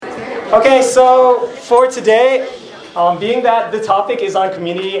Okay, so for today, being that the topic is on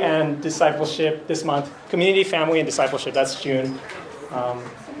community and discipleship this month, community, family, and discipleship, that's June.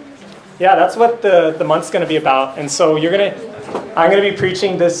 That's what the month's going to be about. And so I'm going to be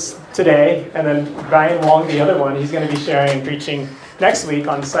preaching this today, and then Ryan Wong, the other one, he's going to be sharing and preaching next week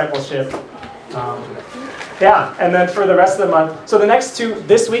on discipleship. And then for the rest of the month, so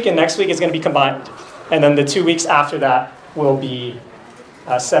this week and next week is going to be combined, and then the 2 weeks after that will be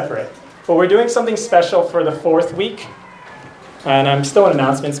separate. But we're doing something special for the fourth week, and I'm still in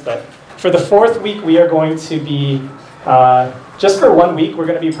announcements, but for the fourth week we are going to be, just for 1 week, we're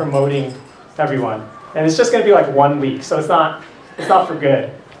going to be promoting everyone. And it's just going to be like 1 week, so it's not for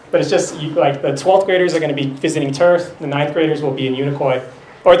good. But it's just like the 12th graders are going to be visiting Turf, the 9th graders will be in Unicoi,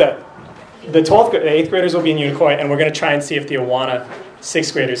 or the 8th graders will be in Unicoi, and we're going to try and see if the Awana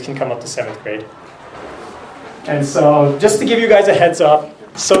 6th graders can come up to 7th grade. And so just to give you guys a heads up,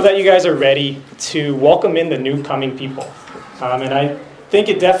 so that you guys are ready to welcome in the new coming people. And I think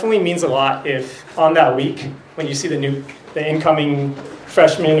it definitely means a lot if on that week, when you see the incoming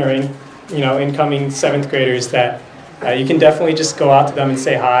freshmen or incoming 7th graders, that you can definitely just go out to them and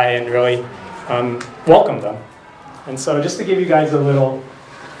say hi and really welcome them. And so just to give you guys a little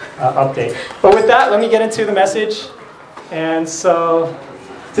update. But with that, let me get into the message. And so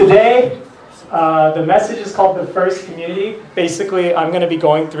today, the message is called The First Community. Basically, I'm going to be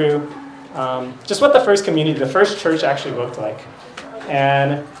going through just what the first community, the first church actually looked like.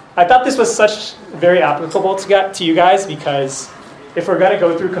 And I thought this was very applicable to you guys, because if we're going to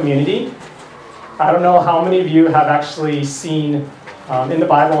go through community, I don't know how many of you have actually seen in the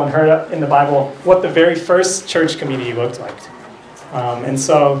Bible and heard in the Bible what the very first church community looked like. And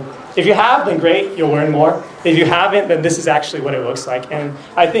so if you have, then great, you'll learn more. If you haven't, then this is actually what it looks like. And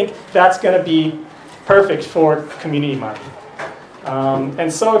I think that's going to be perfect for Community Month.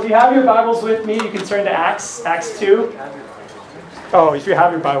 And so if you have your Bibles with me, you can turn to Acts 2. Oh, if you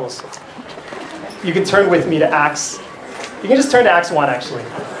have your Bibles, you can turn with me to Acts. You can just turn to Acts 1, actually.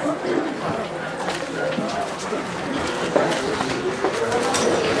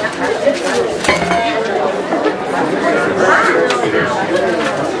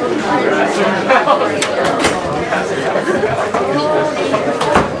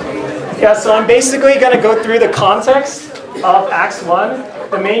 So I'm basically going to go through the context of Acts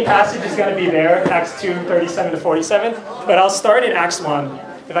 1. The main passage is going to be there, Acts 2, 37 to 47. But I'll start in Acts 1,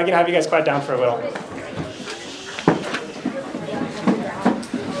 if I can have you guys quiet down for a little.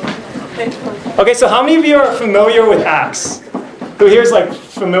 Okay, so how many of you are familiar with Acts? Who here is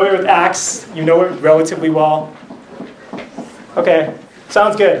familiar with Acts? You know it relatively well? Okay,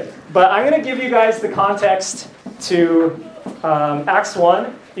 sounds good. But I'm going to give you guys the context to Acts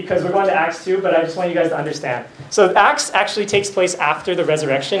 1, because we're going to Acts 2, but I just want you guys to understand. So Acts actually takes place after the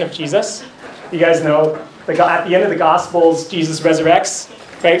resurrection of Jesus. You guys know, at the end of the Gospels, Jesus resurrects,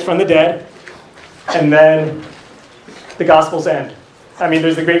 right, from the dead, and then the Gospels end. I mean,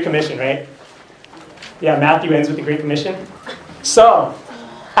 there's the Great Commission, right? Yeah, Matthew ends with the Great Commission. So,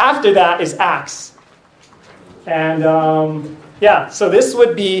 after that is Acts. And, so this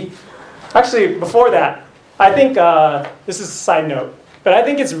would be, actually, before that, I think, this is a side note, but I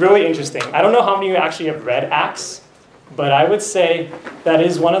think it's really interesting. I don't know how many of you actually have read Acts, but I would say that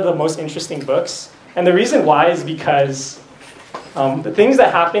is one of the most interesting books. And the reason why is because the things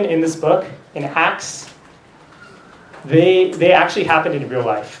that happen in this book, in Acts, they actually happened in real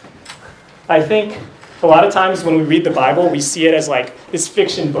life. I think a lot of times when we read the Bible, we see it as this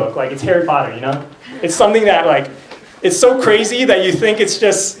fiction book, like it's Harry Potter, It's something that it's so crazy that you think it's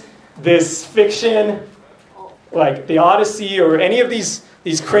just this fiction, like the Odyssey or any of these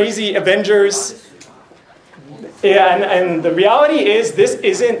crazy Avengers. Yeah, and the reality is this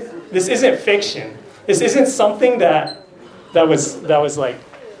isn't fiction. This isn't something that was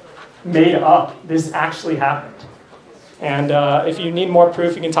made up. This actually happened. And if you need more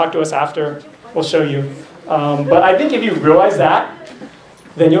proof, you can talk to us after. We'll show you. But I think if you realize that,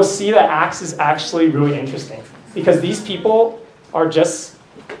 then you'll see that Acts is actually really interesting, because these people are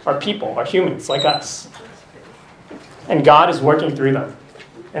people, are humans like us. And God is working through them.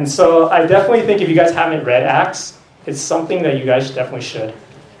 And so I definitely think if you guys haven't read Acts, it's something that you guys definitely should.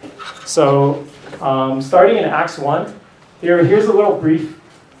 So starting in Acts 1, here's a little brief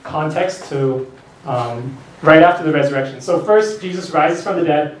context to right after the resurrection. So first, Jesus rises from the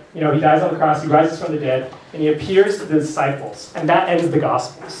dead. He dies on the cross, he rises from the dead, and he appears to the disciples. And that ends the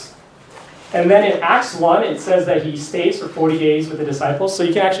Gospels. And then in Acts 1, it says that he stays for 40 days with the disciples. So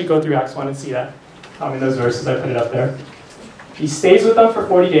you can actually go through Acts 1 and see that. In those verses, I put it up there. He stays with them for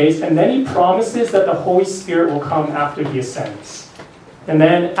 40 days, and then he promises that the Holy Spirit will come after he ascends. And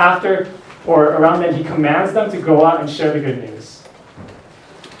then after, or around then, he commands them to go out and share the good news.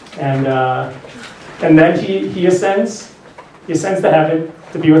 And then he ascends. He ascends to heaven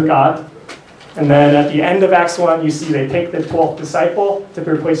to be with God. And then at the end of Acts 1, you see they take the 12th disciple to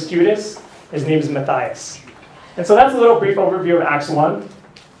replace Judas. His name is Matthias. And so that's a little brief overview of Acts 1.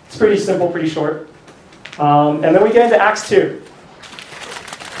 It's pretty simple, pretty short. And then we get into Acts 2.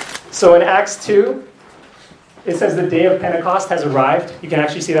 So in Acts 2, it says the day of Pentecost has arrived. You can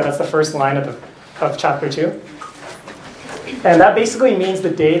actually see that that's the first line of chapter 2. And that basically means the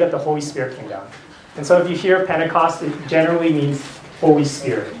day that the Holy Spirit came down. And so if you hear Pentecost, it generally means Holy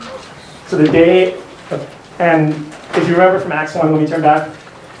Spirit. So the day and if you remember from Acts 1, let me turn back.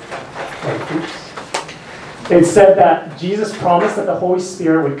 It said that Jesus promised that the Holy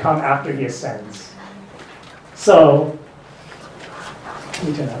Spirit would come after he ascends. So, let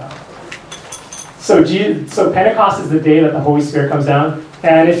me turn that off. So Pentecost is the day that the Holy Spirit comes down.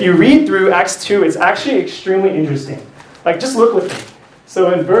 And if you read through Acts 2, it's actually extremely interesting. Like, just look with me.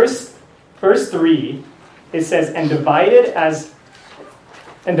 So in verse 3, it says, and divided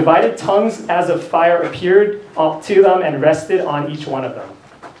tongues as of fire appeared to them and rested on each one of them.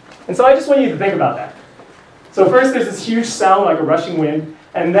 And so I just want you to think about that. So first there's this huge sound like a rushing wind.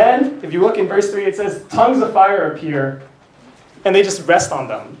 And then, if you look in verse 3, it says, tongues of fire appear, and they just rest on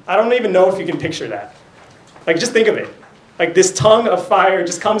them. I don't even know if you can picture that. Like, just think of it. Like, this tongue of fire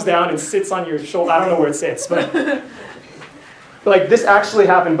just comes down and sits on your shoulder. I don't know where it sits, but like, this actually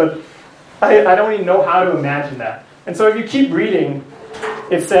happened, but I don't even know how to imagine that. And so if you keep reading,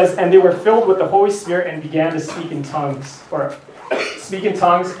 it says, and they were filled with the Holy Spirit and began to speak in tongues,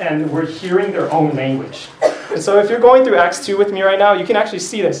 and were hearing their own language. And so if you're going through Acts 2 with me right now, you can actually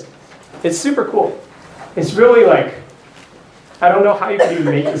see this. It's super cool. It's really like, I don't know how you can even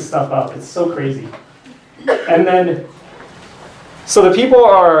make this stuff up. It's so crazy. And then, so the people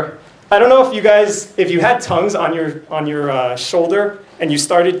are, I don't know if you had tongues on your shoulder and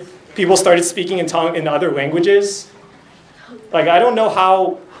people started speaking in other languages. Like, I don't know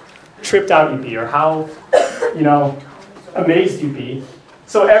how tripped out you'd be or how, amazed you'd be.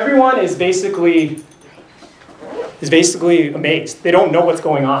 So everyone is basically amazed. They don't know what's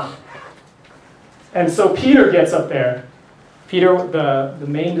going on. And so Peter gets up there. Peter, the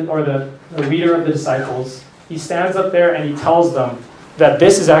leader of the disciples, he stands up there and he tells them that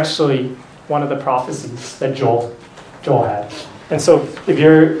this is actually one of the prophecies that Joel had. And so if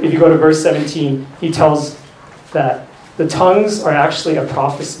you go to verse 17, he tells that the tongues are actually a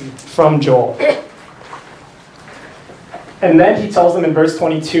prophecy from Joel. And then he tells them in verse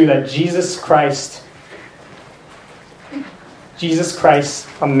 22 that Jesus Christ,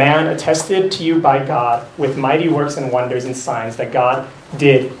 a man attested to you by God with mighty works and wonders and signs that God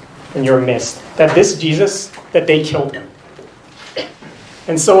did in your midst. That this Jesus, that they killed him.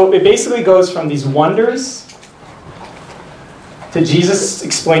 And so it basically goes from these wonders to Jesus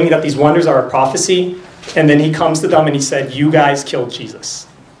explaining that these wonders are a prophecy. And then he comes to them and he said, you guys killed Jesus.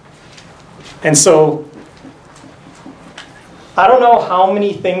 And so, I don't know how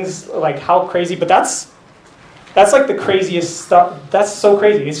many things, like how crazy, but that's like the craziest stuff. That's so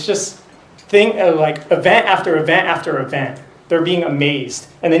crazy. It's just event after event after event. They're being amazed.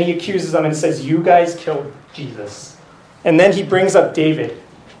 And then he accuses them and says, you guys killed Jesus. And then he brings up David.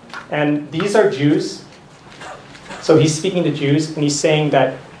 And these are Jews. So he's speaking to Jews and he's saying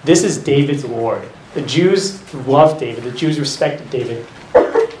that this is David's Lord. The Jews loved David. The Jews respected David.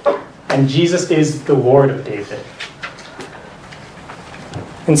 And Jesus is the Lord of David.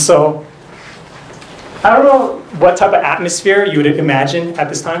 And so, I don't know what type of atmosphere you would imagine at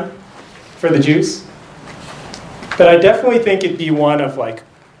this time for the Jews. But I definitely think it'd be one of like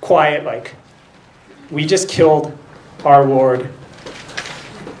quiet, like, we just killed our Lord,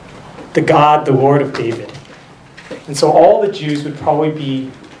 the God, the Lord of David. And so all the Jews would probably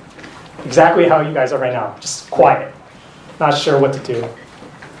be exactly how you guys are right now, just quiet, not sure what to do.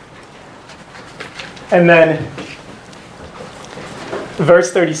 And then,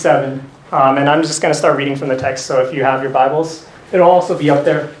 verse 37, and I'm just going to start reading from the text, so if you have your Bibles, it'll also be up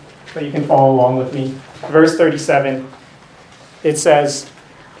there, so you can follow along with me. Verse 37, it says,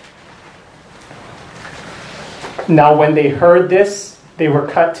 now when they heard this, they were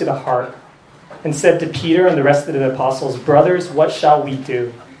cut to the heart, and said to Peter and the rest of the apostles, brothers, what shall we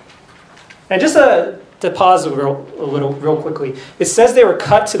do? And just to pause real quickly, it says they were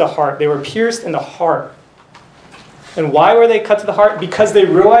cut to the heart. They were pierced in the heart. And why were they cut to the heart? Because they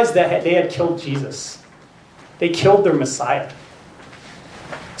realized that they had killed Jesus. They killed their Messiah.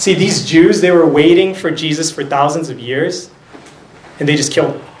 See, these Jews, they were waiting for Jesus for thousands of years, and they just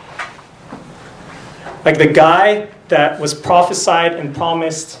killed him. Like the guy that was prophesied and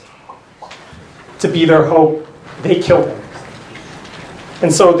promised to be their hope, they killed him.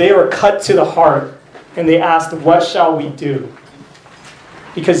 And so they were cut to the heart, and they asked, what shall we do?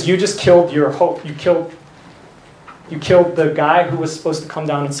 Because you just killed your hope. You killed the guy who was supposed to come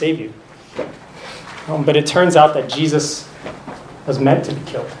down and save you. But it turns out that Jesus was meant to be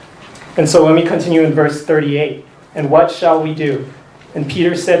killed. And so let me continue in verse 38. And what shall we do? And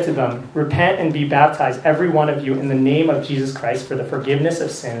Peter said to them, repent and be baptized, every one of you, in the name of Jesus Christ for the forgiveness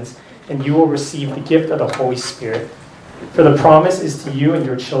of sins, and you will receive the gift of the Holy Spirit. For the promise is to you and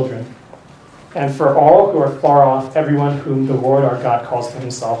your children, and for all who are far off, everyone whom the Lord our God calls to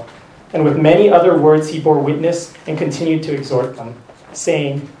himself. And with many other words he bore witness and continued to exhort them,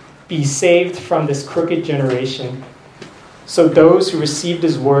 saying, be saved from this crooked generation. So those who received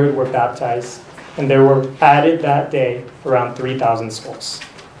his word were baptized, and there were added that day around 3,000 souls.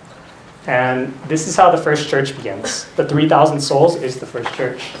 And this is how the first church begins. The 3,000 souls is the first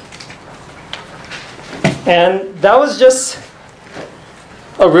church. And that was just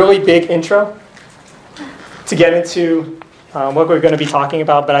a really big intro to get into what we're going to be talking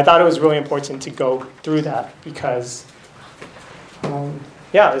about. But I thought it was really important to go through that because,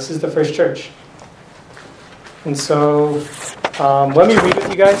 this is the first church. And so let me read with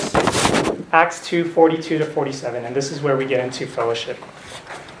you guys Acts 2, 42 to 47. And this is where we get into fellowship.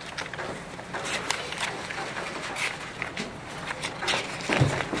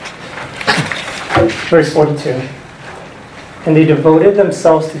 Verse 42. And they devoted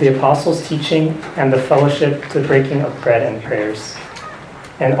themselves to the apostles' teaching and the fellowship, to the breaking of bread and prayers.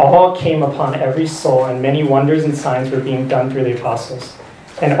 And awe came upon every soul, and many wonders and signs were being done through the apostles.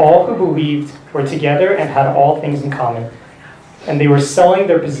 And all who believed were together and had all things in common. And they were selling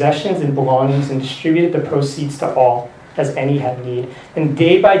their possessions and belongings and distributed the proceeds to all, as any had need. And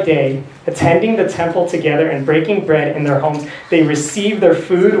day by day, attending the temple together and breaking bread in their homes, they received their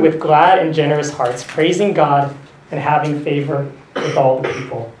food with glad and generous hearts, praising God and having favor with all the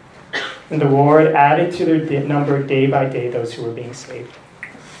people. And the Lord added to their number day by day those who were being saved.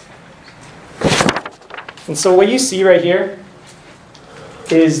 And so what you see right here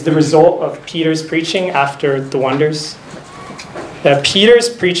is the result of Peter's preaching after the wonders. That Peter's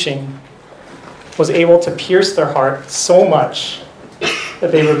preaching was able to pierce their heart so much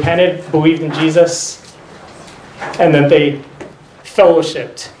that they repented, believed in Jesus, and that they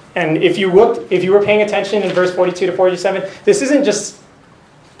fellowshipped. And if you were paying attention in verse 42 to 47, this isn't just,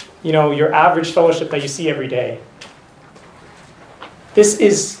 your average fellowship that you see every day. This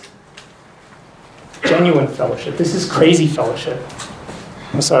is genuine fellowship. This is crazy fellowship.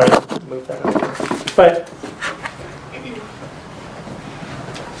 I'm sorry, move that up. But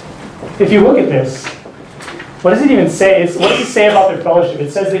if you look at this, what does it even say? What does it say about their fellowship?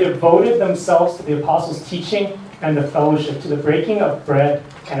 It says they devoted themselves to the apostles' teaching and the fellowship, to the breaking of bread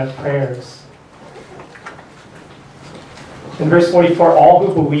and of prayers. In verse 44, all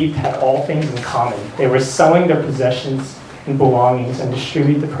who believed had all things in common. They were selling their possessions and belongings and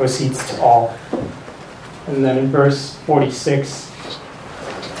distributed the proceeds to all. And then in verse 46,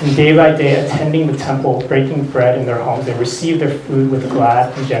 and day by day, attending the temple, breaking bread in their homes, they received their food with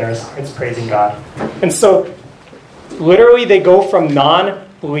glad and generous hearts, praising God. And so, literally, they go from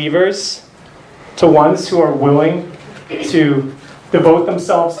non-believers to ones who are willing to devote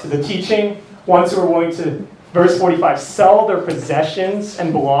themselves to the teaching, ones who are willing to, verse 45, sell their possessions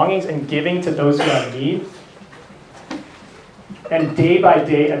and belongings and giving to those who have need, and day by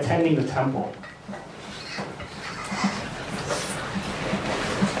day, attending the temple.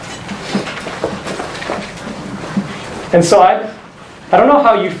 And so I don't know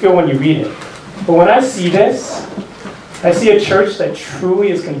how you feel when you read it, but when I see this, I see a church that truly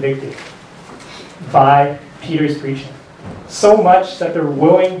is convicted by Peter's preaching. So much that they're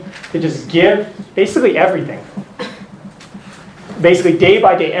willing to just give basically everything. Basically, day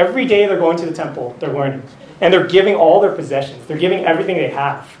by day, every day they're going to the temple, they're learning. And they're giving all their possessions. They're giving everything they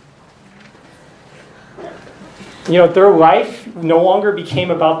have. Their life no longer became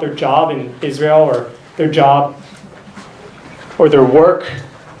about their job in Israel or their job or their work.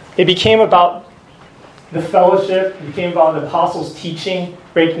 It became about the fellowship. It became about the apostles' teaching,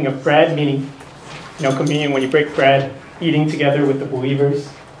 breaking of bread, meaning, communion, when you break bread, eating together with the believers.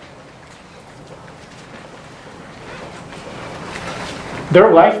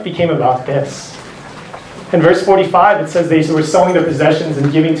 Their life became about this. In verse 45, it says they were selling their possessions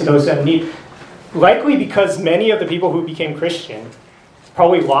and giving to those who had need. Likely because many of the people who became Christian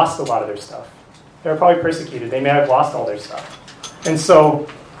probably lost a lot of their stuff. They were probably persecuted. They may have lost all their stuff. And so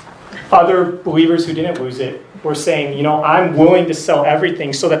other believers who didn't lose it were saying, I'm willing to sell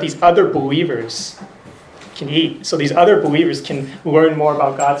everything so that these other believers can eat. So these other believers can learn more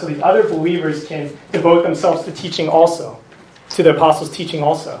about God. So these other believers can devote themselves to teaching also, to the apostles' teaching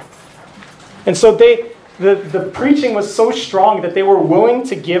also. And so the preaching was so strong that they were willing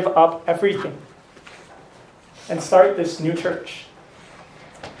to give up everything and start this new church.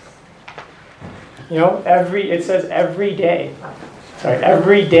 It says every day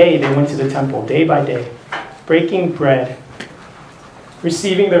they went to the temple, day by day, breaking bread,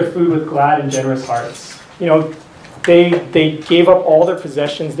 receiving their food with glad and generous hearts. They gave up all their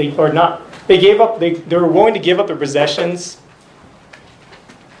possessions. They were willing to give up their possessions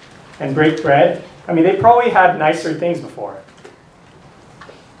and break bread. I mean, they probably had nicer things before,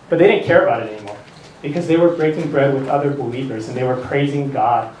 but they didn't care about it anymore because they were breaking bread with other believers and they were praising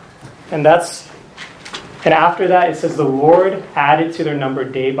God. And after that, it says the Lord added to their number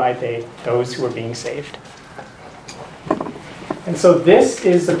day by day those who were being saved. And so this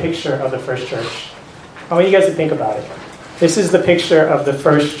is the picture of the first church. I want you guys to think about it. This is the picture of the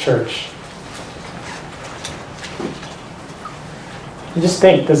first church. You just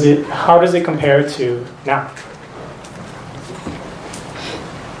think, how does it compare to now?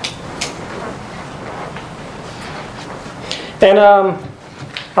 And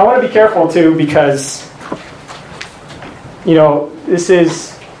I want to be careful too because,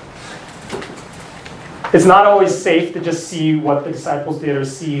 it's not always safe to just see what the disciples did or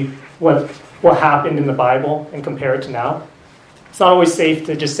see what happened in the Bible and compare it to now. It's not always safe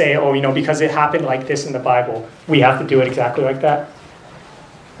to just say, because it happened like this in the Bible, we have to do it exactly like that.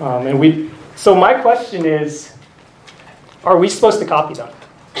 So my question is, are we supposed to copy them?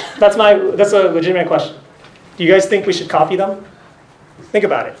 That's a legitimate question. Do you guys think we should copy them? Think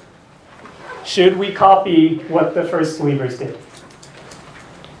about it. Should we copy what the first believers did?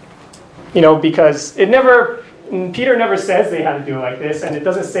 Because Peter never says they had to do it like this, and it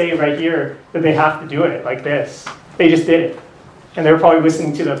doesn't say right here that they have to do it like this. They just did it. And they were probably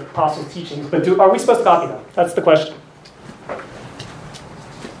listening to the apostles' teachings. But are we supposed to copy them? That's the question.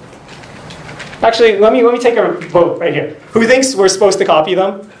 Actually, let me take a vote right here. Who thinks we're supposed to copy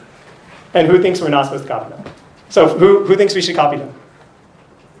them? And who thinks we're not supposed to copy them? So who thinks we should copy them?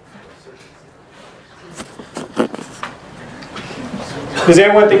 Does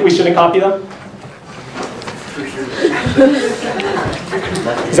anyone think we shouldn't copy them?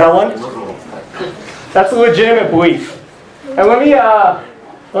 Is that one? That's a legitimate belief. And let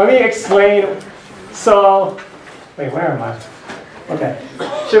me explain. So, wait, where am I? Okay.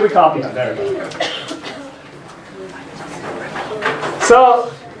 Should we copy them? There we go.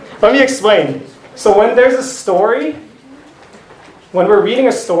 So, let me explain. So when there's a story, when we're reading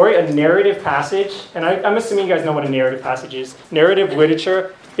a story, a narrative passage, and I'm assuming you guys know what a narrative passage is. Narrative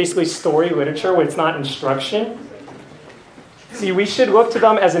literature, basically story literature where it's not instruction. See, we should look to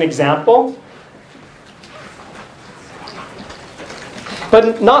them as an example.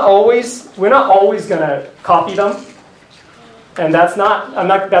 But we're not always going to copy them. And that's not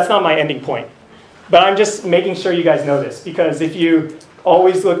my ending point. But I'm just making sure you guys know this. Because if you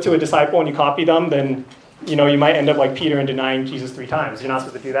always look to a disciple and you copy them, then you might end up like Peter and denying Jesus 3 times. You're not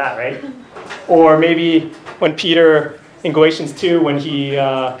supposed to do that, right? Or maybe when Peter, in Galatians 2, when he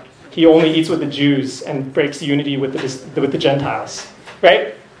only eats with the Jews and breaks unity with the Gentiles,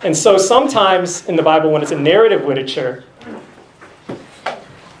 right? And so sometimes in the Bible, when it's a narrative literature,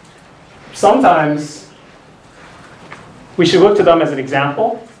 sometimes we should look to them as an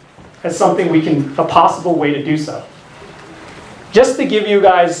example, as something a possible way to do so. Just to give you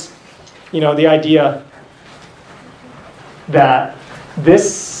guys, the idea that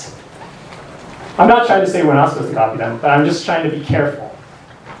I'm not trying to say we're not supposed to copy them, but I'm just trying to be careful.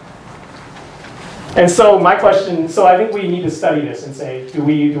 And so my question, I think we need to study this and say, do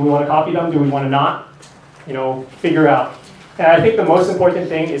we want to copy them? Do we want to not? Figure out. And I think the most important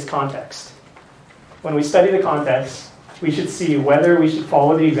thing is context. When we study the context, we should see whether we should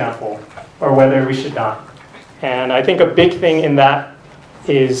follow the example or whether we should not. And I think a big thing in that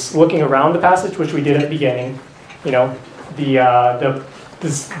is looking around the passage, which we did at the beginning. The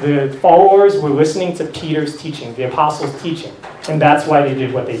followers were listening to Peter's teaching, the apostles' teaching, and that's why they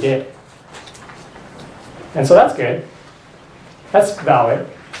did what they did. And so that's good. That's valid.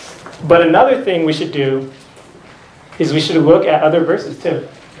 But another thing we should do is we should look at other verses too.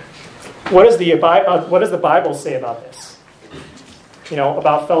 What does the Bible say about this?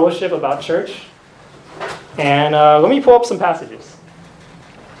 About fellowship, about church. And let me pull up some passages.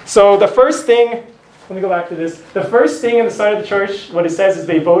 So the first thing, let me go back to this. The first thing in the start of the church, what it says is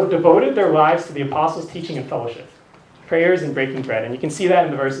they devoted their lives to the apostles' teaching and fellowship, prayers and breaking bread. And you can see that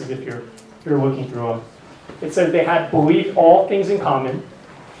in the verses if you're looking through them. It says they had believed all things in common.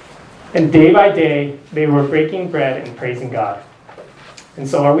 And day by day, they were breaking bread and praising God. And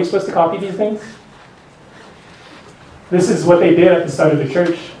so are we supposed to copy these things? This is what they did at the start of the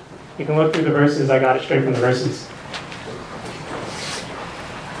church. You can look through the verses. I got it straight from the verses.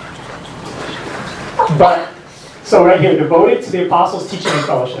 But, so right here, devoted to the apostles' teaching and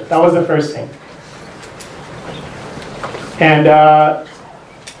fellowship. That was the first thing. And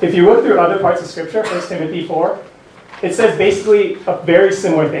if you look through other parts of Scripture, 1 Timothy 4, it says basically a very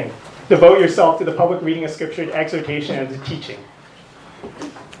similar thing. Devote yourself to the public reading of Scripture, to exhortation, and to teaching.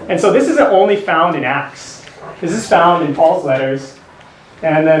 And so this isn't only found in Acts. This is found in Paul's letters.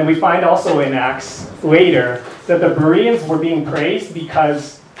 And then we find also in Acts later that the Bereans were being praised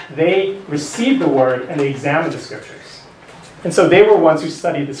because they received the word and they examined the Scriptures. And so they were ones who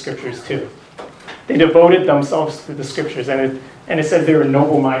studied the Scriptures too. They devoted themselves to the Scriptures, and it says they were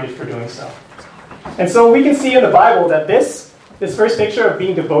noble-minded for doing so. And so we can see in the Bible that this first picture of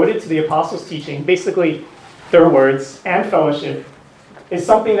being devoted to the apostles' teaching, basically their words and fellowship, is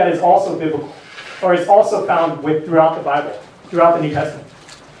something that is also biblical, or is also found throughout the Bible, throughout the New Testament.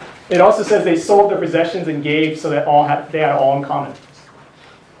 It also says they sold their possessions and gave so that they had all in common.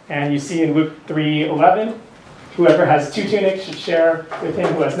 And you see in Luke 3:11, whoever has 2 tunics should share with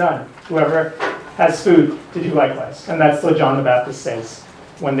him who has none. Whoever has food to do likewise. And that's what John the Baptist says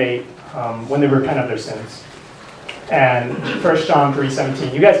when they repent of their sins. And 1 John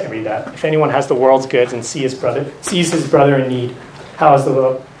 3:17, you guys can read that. If anyone has the world's goods and sees his brother in need, how is the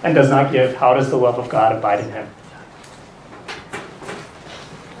love, and does not give, how does the love of God abide in him?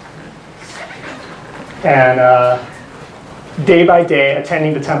 And day by day,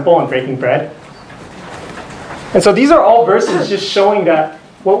 attending the temple and breaking bread. And so these are all verses just showing that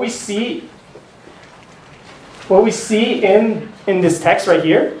what we see in this text right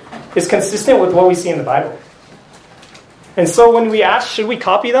here is consistent with what we see in the Bible. And so when we ask, should we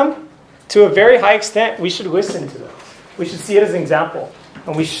copy them? To a very high extent, we should listen to them. We should see it as an example.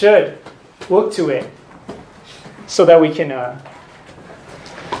 And we should look to it so that we can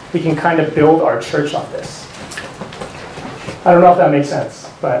kind of build our church on this. I don't know if that makes sense,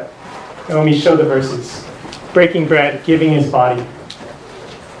 but let me show the verses. Breaking bread, giving his body.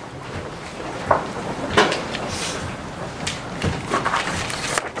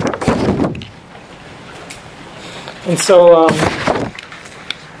 And so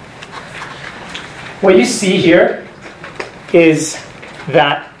what you see here is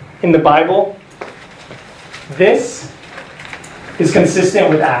that in the Bible, this is consistent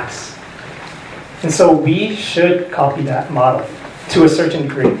with Acts. And so we should copy that model to a certain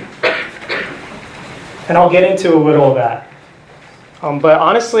degree. And I'll get into a little of that. But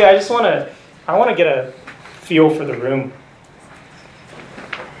honestly, I want to get a feel for the room.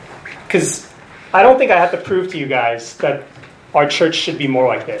 Because I don't think I have to prove to you guys that our church should be more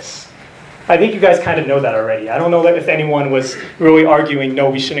like this. I think you guys kind of know that already. I don't know if anyone was really arguing, no,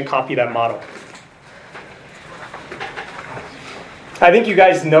 we shouldn't copy that model. I think you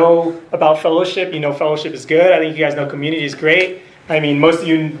guys know about fellowship. You know fellowship is good. I think you guys know community is great. I mean, most of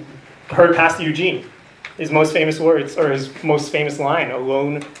you heard Pastor Eugene, his most famous words, or his most famous line, a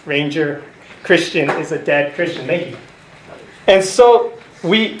lone ranger Christian is a dead Christian. Thank you. And so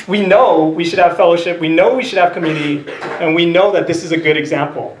we know we should have fellowship. We know we should have community. And we know that this is a good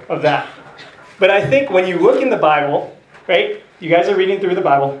example of that. But I think when you look in the Bible, right? You guys are reading through the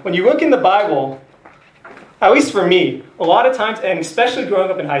Bible. When you look in the Bible, at least for me, a lot of times, and especially growing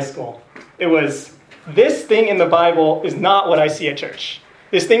up in high school, it was, this thing in the Bible is not what I see at church.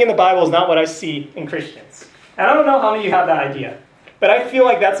 This thing in the Bible is not what I see in Christians. And I don't know how many of you have that idea, but I feel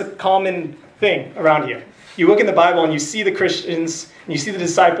like that's a common thing around here. You look in the Bible and you see the Christians, and you see the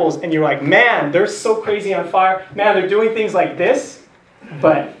disciples, and you're like, man, they're so crazy on fire. Man, they're doing things like this.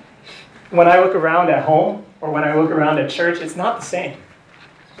 But when I look around at home, or when I look around at church, it's not the same.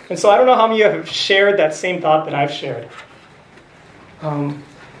 And so I don't know how many of you have shared that same thought that I've shared.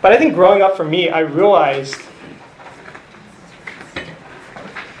 But I think growing up for me, I realized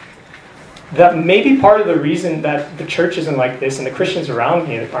that maybe part of the reason that the church isn't like this and the Christians around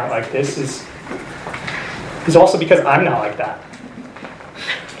me aren't like this is also because I'm not like that.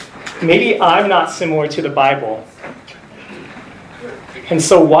 Maybe I'm not similar to the Bible. And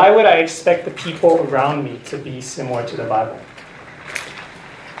so why would I expect the people around me to be similar to the Bible?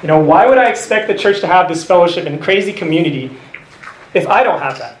 You know, why would I expect the church to have this fellowship and crazy community if I don't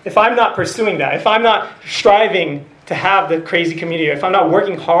have that? If I'm not pursuing that? If I'm not striving to have the crazy community? If I'm not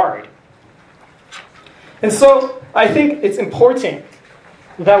working hard? And so I think it's important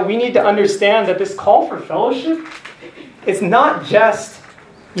that we need to understand that this call for fellowship is not just,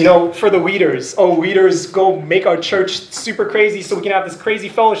 you know, for the leaders. Oh, leaders, go make our church super crazy so we can have this crazy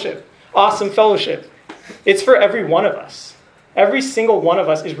fellowship. awesome fellowship. It's for every one of us. Every single one of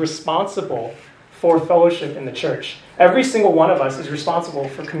us is responsible for fellowship in the church. Every single one of us is responsible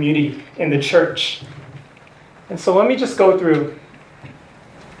for community in the church. And so let me just go through.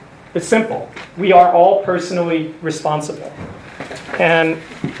 It's simple. We are all personally responsible. And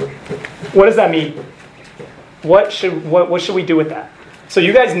what does that mean? What should we do with that? So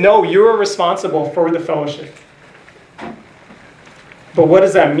you guys know you're responsible for the fellowship. But what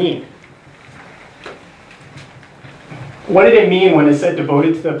does that mean? What did it mean when it said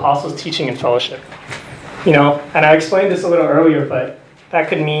devoted to the apostles' teaching and fellowship? And I explained this a little earlier, but that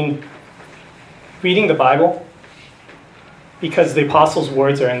could mean reading the Bible, because the apostles'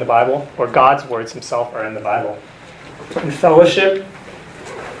 words are in the Bible, or God's words himself are in the Bible. And fellowshipping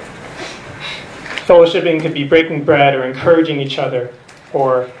could be breaking bread or encouraging each other,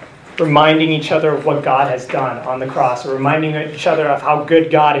 or reminding each other of what God has done on the cross, or reminding each other of how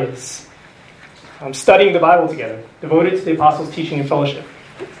good God is. Studying the Bible together, devoted to the apostles' teaching and fellowship.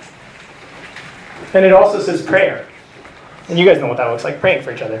 And it also says prayer. And you guys know what that looks like, praying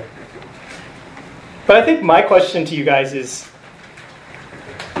for each other. But I think my question to you guys is,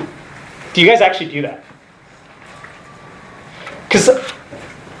 do you guys actually do that? Because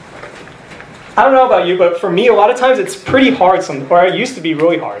I don't know about you, but for me, a lot of times it's pretty hard, or it used to be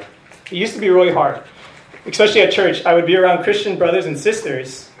really hard. It used to be really hard. Especially at church, I would be around Christian brothers and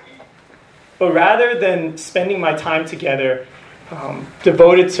sisters, but rather than spending my time together,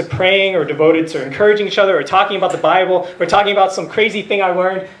 devoted to praying or devoted to encouraging each other or talking about the Bible or talking about some crazy thing I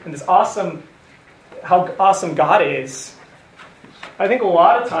learned and how awesome God is, I think a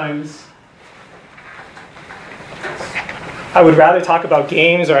lot of times I would rather talk about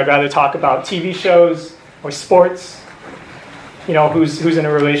games, or I'd rather talk about TV shows or sports, who's in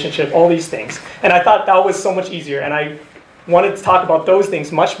a relationship, all these things. And I thought that was so much easier, and I wanted to talk about those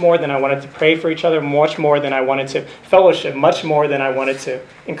things much more than I wanted to pray for each other, much more than I wanted to fellowship, much more than I wanted to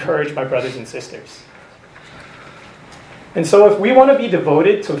encourage my brothers and sisters. And so if we want to be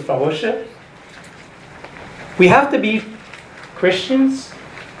devoted to fellowship, we have to be Christians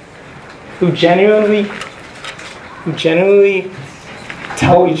who genuinely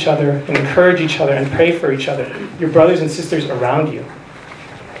tell each other and encourage each other and pray for each other, your brothers and sisters around you.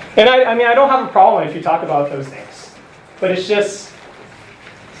 And I don't have a problem if you talk about those things. But it's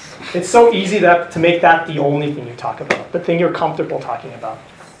so easy to make that the only thing you talk about, the thing you're comfortable talking about.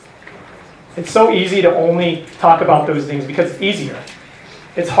 It's so easy to only talk about those things because it's easier.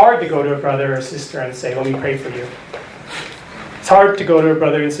 It's hard to go to a brother or sister and say, let me pray for you. It's hard to go to a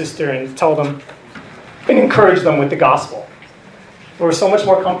brother and sister and tell them and encourage them with the gospel. We're so much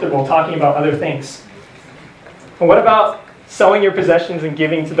more comfortable talking about other things. And what about selling your possessions and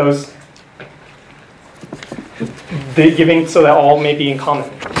giving to those, giving so that all may be in common?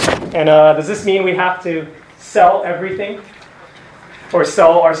 And does this mean we have to sell everything or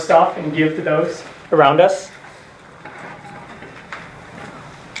sell our stuff and give to those around us?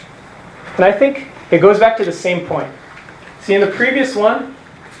 And I think it goes back to the same point. See, in the previous one,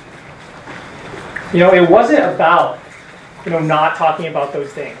 it wasn't about, not talking about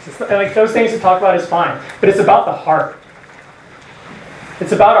those things. It's like those things to talk about is fine, but it's about the heart.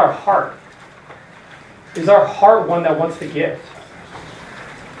 It's about our heart. Is our heart one that wants to give?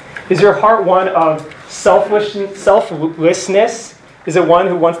 Is your heart one of selflessness? Is it one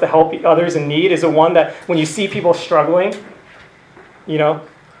who wants to help others in need? Is it one that when you see people struggling,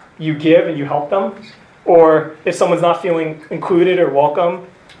 you give and you help them? Or if someone's not feeling included or welcome,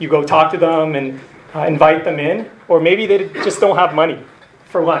 you go talk to them and invite them in? Or maybe they just don't have money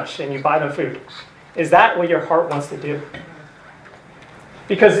for lunch and you buy them food. Is that what your heart wants to do?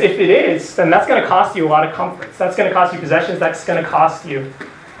 Because if it is, then that's going to cost you a lot of comforts. That's going to cost you possessions. That's going to cost you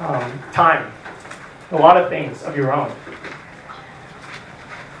time. A lot of things of your own.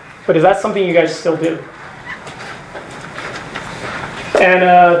 But is that something you guys still do?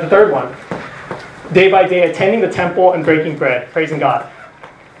 And the third one, day by day, attending the temple and breaking bread, praising God.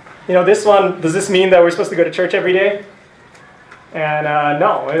 This one, does this mean that we're supposed to go to church every day? And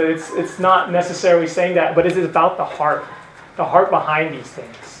no, it's not necessarily saying that, but it is about the heart behind these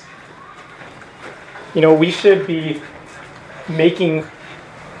things. We should be making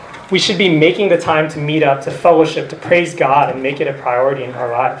the time to meet up, to fellowship, to praise God, and make it a priority in our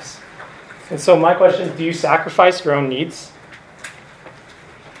lives. And so my question is, do you sacrifice your own needs?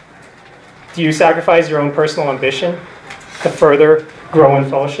 Do you sacrifice your own personal ambition to further grow in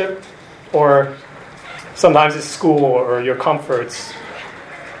fellowship? Or sometimes it's school or your comforts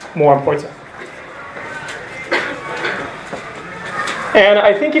more important? And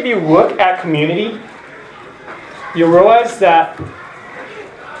I think if you look at community, you'll realize that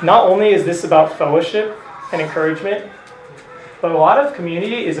not only is this about fellowship and encouragement, but a lot of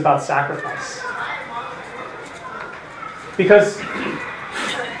community is about sacrifice. Because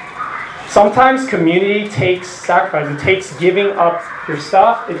sometimes community takes sacrifice. It takes giving up your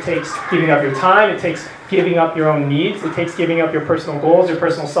stuff. It takes giving up your time. It takes giving up your own needs. It takes giving up your personal goals, your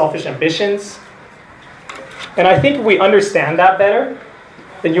personal selfish ambitions. And I think if we understand that better,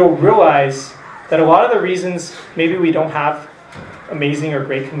 then you'll realize that a lot of the reasons maybe we don't have amazing or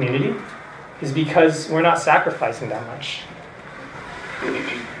great community is because we're not sacrificing that much.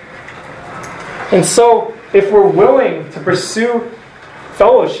 And so, if we're willing to pursue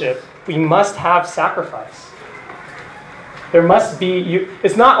fellowship, we must have sacrifice. There must be,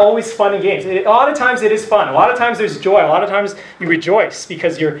 it's not always fun and games. A lot of times it is fun. A lot of times there's joy. A lot of times you rejoice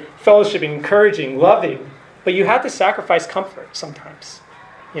because you're fellowshipping, encouraging, loving. But you have to sacrifice comfort sometimes.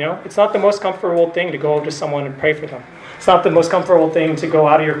 It's not the most comfortable thing to go up to someone and pray for them. It's not the most comfortable thing to go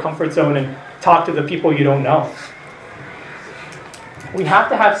out of your comfort zone and talk to the people you don't know. We have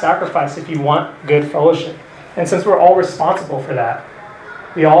to have sacrifice if you want good fellowship. And since we're all responsible for that,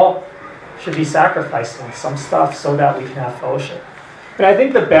 we all should be sacrificing some stuff so that we can have fellowship. And I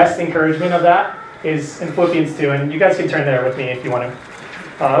think the best encouragement of that is in Philippians 2, and you guys can turn there with me if you want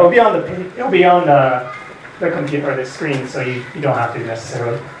to. It'll be on the page. It'll be on the computer or the screen, so you don't have to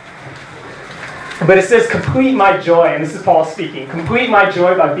necessarily. But it says, "Complete my joy," and this is Paul speaking. "Complete my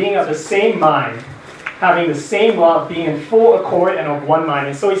joy by being of the same mind, having the same love, being in full accord and of one mind."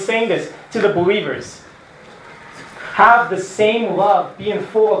 And so he's saying this to the believers. Have the same love, be in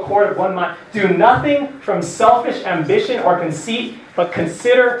full accord of one mind. Do nothing from selfish ambition or conceit, but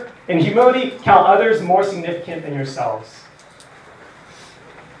consider, in humility, count others more significant than yourselves.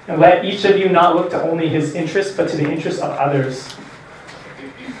 And let each of you not look to only his interests, but to the interests of others.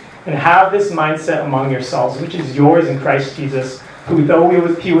 And have this mindset among yourselves, which is yours in Christ Jesus, who, though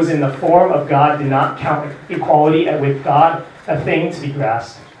he was in the form of God, did not count equality with God a thing to be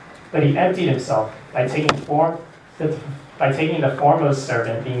grasped, but he emptied himself by taking the form of a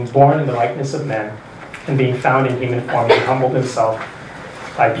servant, being born in the likeness of men, and being found in human form, he humbled himself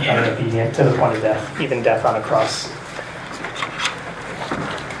by becoming obedient to the point of death, even death on a cross.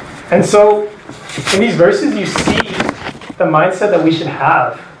 And so, in these verses, you see the mindset that we should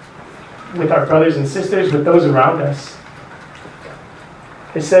have with our brothers and sisters, with those around us.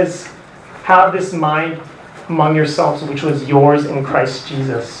 It says, have this mind among yourselves, which was yours in Christ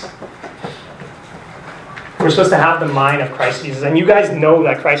Jesus. We're supposed to have the mind of Christ Jesus. And you guys know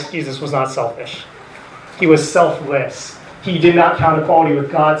that Christ Jesus was not selfish. He was selfless. He did not count equality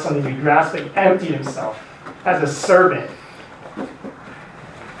with God something to be grasped, but he emptied himself as a servant.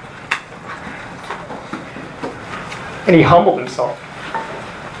 And he humbled himself.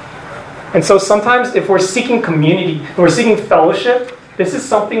 And so sometimes if we're seeking community, if we're seeking fellowship, this is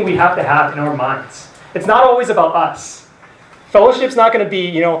something we have to have in our minds. It's not always about us. Fellowship's not going to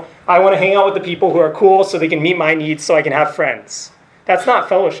be, I want to hang out with the people who are cool so they can meet my needs so I can have friends. That's not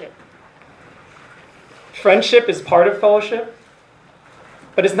fellowship. Friendship is part of fellowship,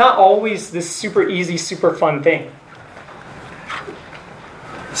 but it's not always this super easy, super fun thing.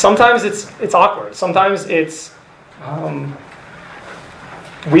 Sometimes it's awkward. Sometimes it's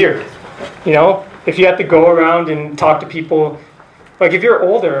weird. If you have to go around and talk to people, like if you're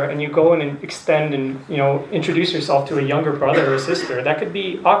older and you go in and extend and introduce yourself to a younger brother or sister, that could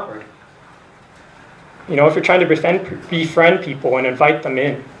be awkward. If you're trying to befriend people and invite them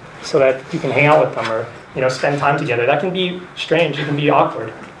in so that you can hang out with them or spend time together, that can be strange. It can be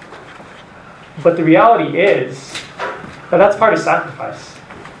awkward. But the reality is that that's part of sacrifice.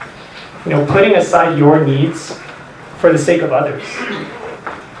 Putting aside your needs for the sake of others.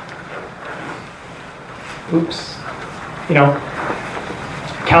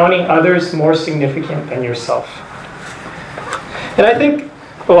 Counting others more significant than yourself. And I think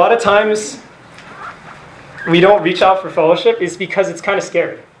a lot of times we don't reach out for fellowship is because it's kind of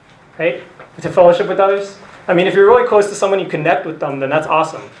scary, right? To fellowship with others. I mean, if you're really close to someone, you connect with them, then that's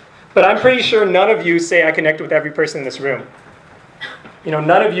awesome. But I'm pretty sure none of you say I connect with every person in this room. None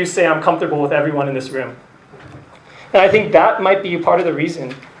of you say I'm comfortable with everyone in this room. And I think that might be part of the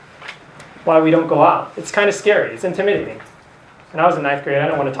reason why we don't go out. It's kind of scary. It's intimidating. When I was in 9th grade, I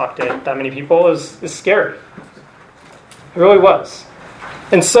didn't want to talk to that many people. It was scary. It really was.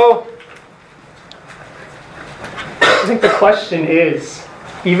 And so, I think the question is,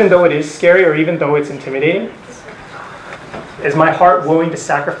 even though it is scary or even though it's intimidating, is my heart willing to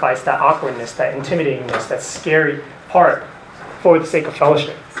sacrifice that awkwardness, that intimidatingness, that scary part for the sake of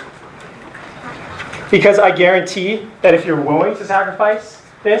fellowship? Because I guarantee that if you're willing to sacrifice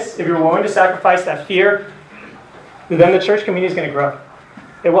this, if you're willing to sacrifice that fear, then the church community is going to grow.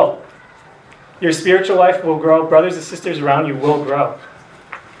 It will. Your spiritual life will grow. Brothers and sisters around you will grow.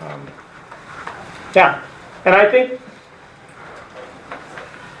 Yeah. And I think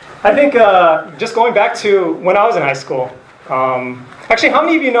just going back to when I was in high school, actually, how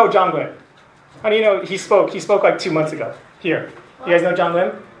many of you know John Lim? How do you know he spoke? He spoke like 2 months ago here. You guys know John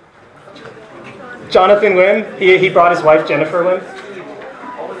Lim? Jonathan Lim. He brought his wife Jennifer Lim.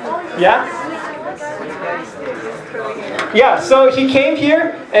 Yeah? Yeah, so he came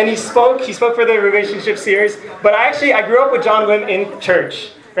here and he spoke for the relationship series. But I grew up with John Lim in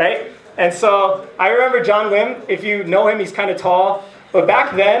church, right? And so I remember John Lim. If you know him, he's kind of tall. But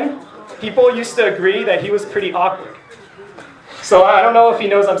back then, people used to agree that he was pretty awkward. So I don't know if he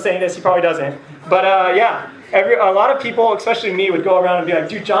knows I'm saying this. He probably doesn't. But yeah, a lot of people, especially me, would go around and be like,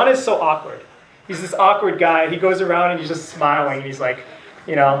 dude, John is so awkward. He's this awkward guy. He goes around and he's just smiling. And he's like,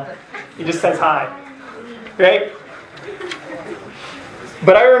 he just says hi. Right?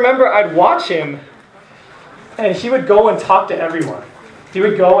 But I remember I'd watch him, and he would go and talk to everyone. He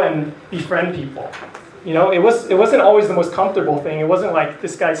would go and befriend people. It wasn't always the most comfortable thing. It wasn't like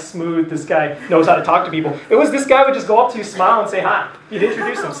this guy's smooth, this guy knows how to talk to people. It was this guy would just go up to you, smile, and say hi. He'd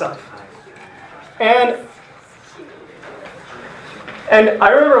introduce himself. And I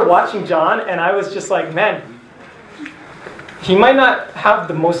remember watching John, and I was just like, man, he might not have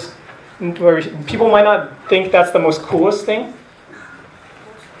the most, or people might not think that's the most coolest thing,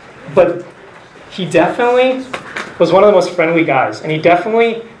 but he definitely was one of the most friendly guys, and he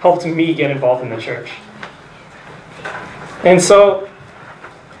definitely helped me get involved in the church. And so,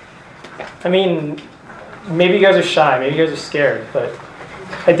 I mean, maybe you guys are shy, maybe you guys are scared, but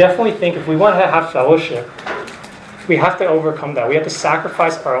I definitely think if we want to have fellowship, we have to overcome that. We have to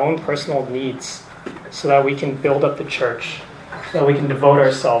sacrifice our own personal needs so that we can build up the church, so that we can devote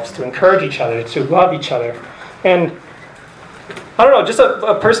ourselves to encourage each other, to love each other. And I don't know, just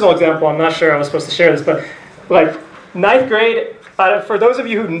a personal example, I'm not sure I was supposed to share this, but like 9th grade, for those of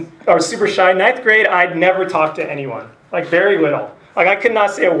you who are super shy, 9th grade, I'd never talked to anyone. Like very little. Like I could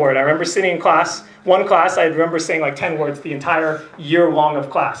not say a word. I remember sitting in one class, I remember saying like 10 words the entire year long of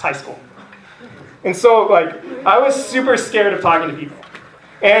class, high school. And so like, I was super scared of talking to people.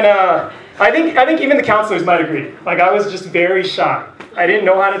 And I think even the counselors might agree. Like I was just very shy. I didn't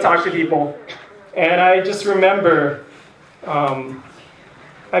know how to talk to people. And I just remember,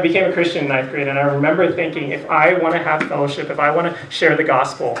 I became a Christian in 9th grade, and I remember thinking, if I want to have fellowship, if I want to share the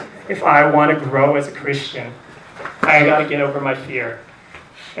gospel, if I want to grow as a Christian, I got to get over my fear.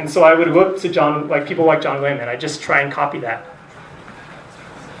 And so I would look to people like John Lim, and I just try and copy that.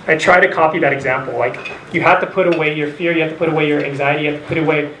 I try to copy that example. Like, you have to put away your fear, you have to put away your anxiety, you have to put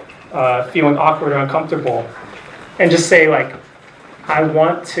away feeling awkward or uncomfortable, and just say, like, I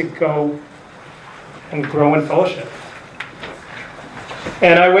want to go and grow in fellowship.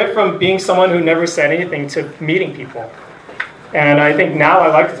 And I went from being someone who never said anything to meeting people. And I think now I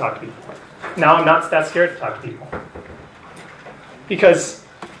like to talk to people. Now I'm not that scared to talk to people. Because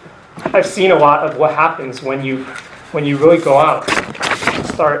I've seen a lot of what happens when you really go out and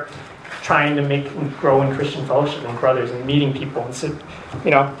start trying to grow in Christian fellowship and brothers and meeting people.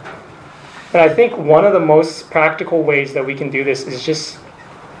 And I think one of the most practical ways that we can do this is just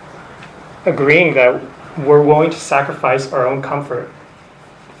agreeing that we're willing to sacrifice our own comfort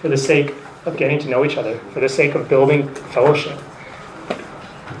for the sake of getting to know each other, for the sake of building fellowship.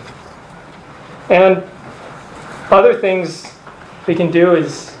 And other things we can do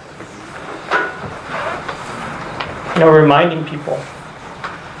is, reminding people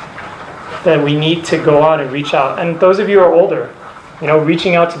that we need to go out and reach out. And those of you who are older,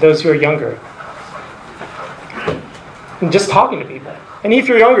 reaching out to those who are younger. And just talking to people. And if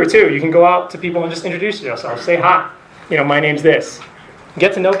you're younger too, you can go out to people and just introduce yourself. Say hi. My name's this.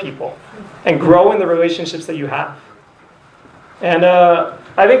 Get to know people and grow in the relationships that you have. And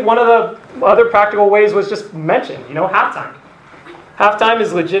I think one of the other practical ways was just mention, halftime. Halftime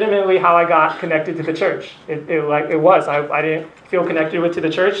is legitimately how I got connected to the church. It was. I didn't feel connected to the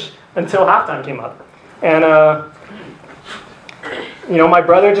church until halftime came up. And, my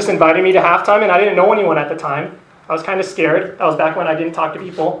brother just invited me to halftime, and I didn't know anyone at the time. I was kind of scared. That was back when I didn't talk to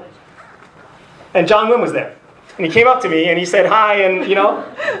people. And John Lim was there. And he came up to me and he said hi, and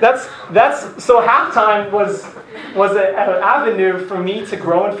so halftime was an avenue for me to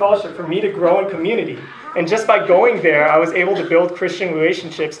grow in fellowship, for me to grow in community. And just by going there, I was able to build Christian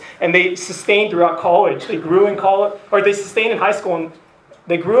relationships, and they sustained throughout college. They grew in college, or they sustained in high school, and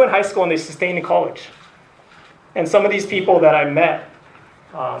they grew in high school and they sustained in college. And some of these people that I met,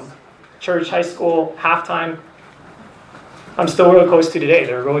 church, high school, halftime, I'm still really close to today.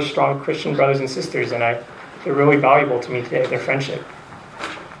 They're really strong Christian brothers and sisters, and they're really valuable to me today, their friendship.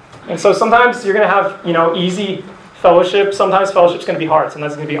 And so sometimes you're going to have, easy fellowship. Sometimes fellowship's going to be hard.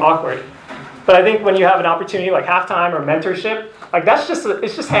 Sometimes it's going to be awkward. But I think when you have an opportunity like halftime or mentorship, like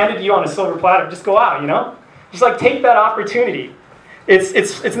it's just handed to you on a silver platter. Just go out, Just like take that opportunity.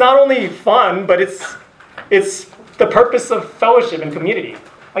 It's not only fun, but it's the purpose of fellowship and community.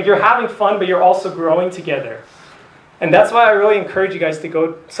 Like you're having fun, but you're also growing together. And that's why I really encourage you guys to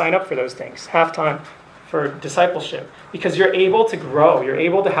go sign up for those things. Halftime for discipleship. Because you're able to grow. You're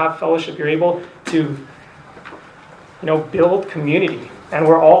able to have fellowship. You're able to, build community. And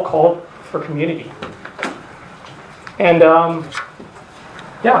we're all called for community. And,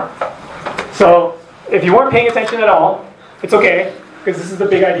 So, if you weren't paying attention at all, it's okay. Because this is the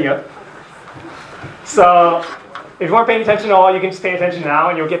big idea. So, if you weren't paying attention at all, you can just pay attention now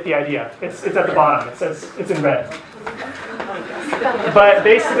and you'll get the idea. It's at the bottom. It says, it's in red. But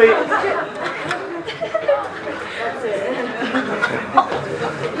basically,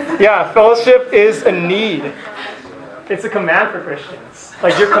 fellowship is a need. It's a command for Christians.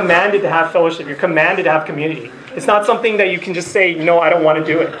 Like you're commanded to have fellowship. You're commanded to have community. It's not something that you can just say, no, I don't want to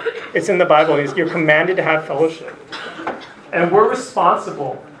do it. It's in the Bible. You're commanded to have fellowship. And we're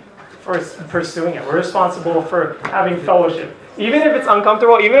responsible for pursuing it. We're responsible for having fellowship. Even if it's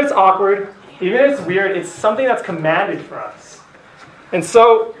uncomfortable, even if it's awkward, even if it's weird, it's something that's commanded for us. And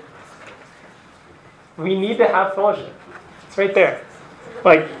so, we need to have fellowship. It's right there.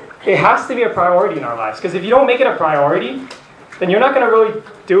 Like, it has to be a priority in our lives. Because if you don't make it a priority, then you're not going to really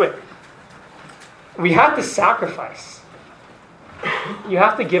do it. We have to sacrifice. You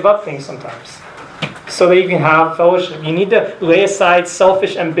have to give up things sometimes so that you can have fellowship. You need to lay aside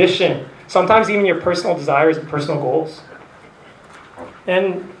selfish ambition. Sometimes even your personal desires and personal goals.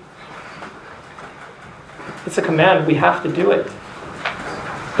 And it's a command. We have to do it.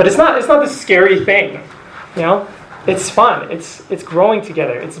 But it's not this scary thing. It's fun. It's growing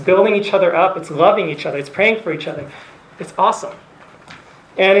together. It's building each other up. It's loving each other. It's praying for each other. It's awesome.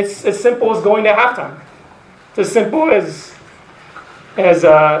 And it's as simple as going to halftime. It's as simple as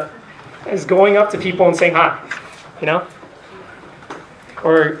going up to people and saying hi.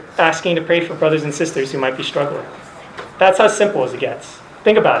 Or asking to pray for brothers and sisters who might be struggling. That's how simple as it gets.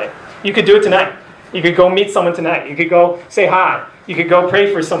 Think about it. You could do it tonight. You could go meet someone tonight. You could go say hi. You could go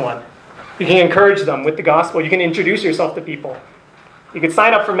pray for someone. You can encourage them with the gospel. You can introduce yourself to people. You could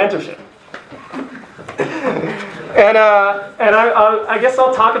sign up for mentorship. And I guess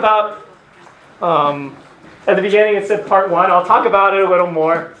I'll talk about, at the beginning it said part 1. I'll talk about it a little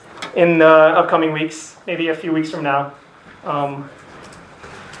more in the upcoming weeks, maybe a few weeks from now.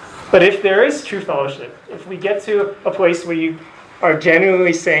 But if there is true fellowship, if we get to a place where you are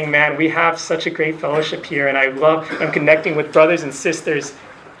genuinely saying, man, we have such a great fellowship here, and I'm connecting with brothers and sisters,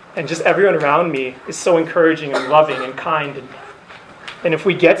 and just everyone around me is so encouraging and loving and kind. And if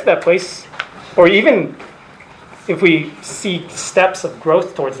we get to that place, or even if we see steps of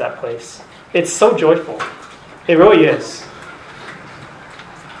growth towards that place, it's so joyful. It really is.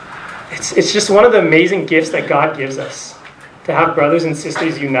 It's just one of the amazing gifts that God gives us, to have brothers and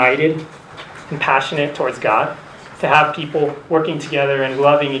sisters united and passionate towards God, to have people working together and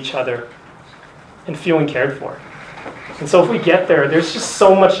loving each other and feeling cared for. And so if we get there, there's just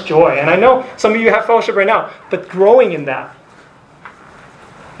so much joy. And I know some of you have fellowship right now, but growing in that,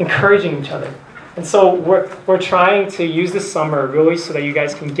 encouraging each other. And so we're trying to use this summer really so that you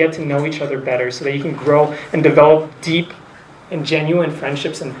guys can get to know each other better, so that you can grow and develop deep and genuine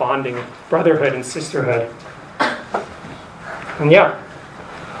friendships and bonding, brotherhood and sisterhood. And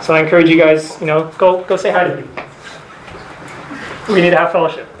so I encourage you guys, go say hi to people. We need to have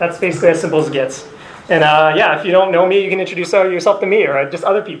fellowship. That's basically as simple as it gets. And if you don't know me, you can introduce yourself to me or just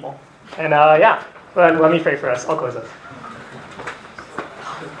other people. And let me pray for us. I'll close us.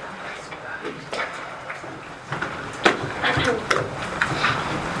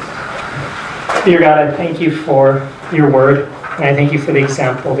 Dear God, I thank you for your word, and I thank you for the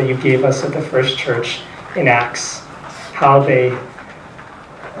example that you gave us at the first church in Acts, how they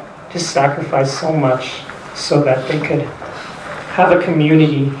just sacrificed so much so that they could have a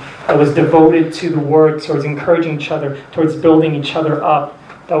community that was devoted to the word, towards encouraging each other, towards building each other up,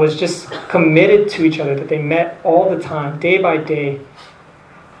 that was just committed to each other, that they met all the time, day by day.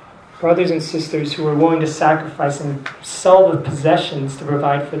 Brothers and sisters who were willing to sacrifice and sell the possessions to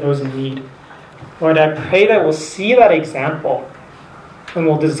provide for those in need. Lord, I pray that we'll see that example and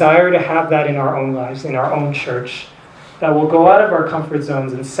we'll desire to have that in our own lives, in our own church. That we'll go out of our comfort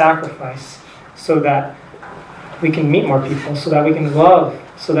zones and sacrifice so that we can meet more people, so that we can love,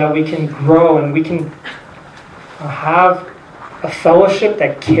 so that we can grow and we can have a fellowship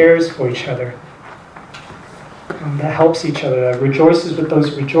that cares for each other. that helps each other, that rejoices with those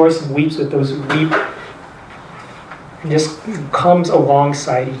who rejoice and weeps with those who weep, and just comes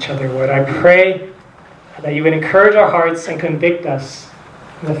alongside each other, Lord. I pray that you would encourage our hearts and convict us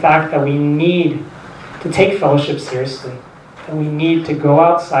in the fact that we need to take fellowship seriously, and we need to go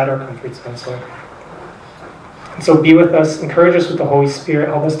outside our comfort zones, Lord. And so be with us, encourage us with the Holy Spirit,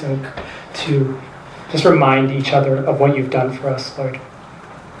 help us to just remind each other of what you've done for us, Lord.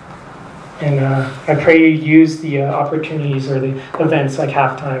 And I pray you use the opportunities or the events like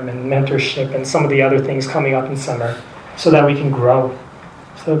halftime and mentorship and some of the other things coming up in summer so that we can grow,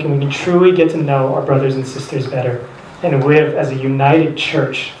 so that we can truly get to know our brothers and sisters better and live as a united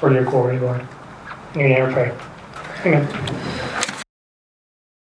church for your glory, Lord. In your name I pray. Amen.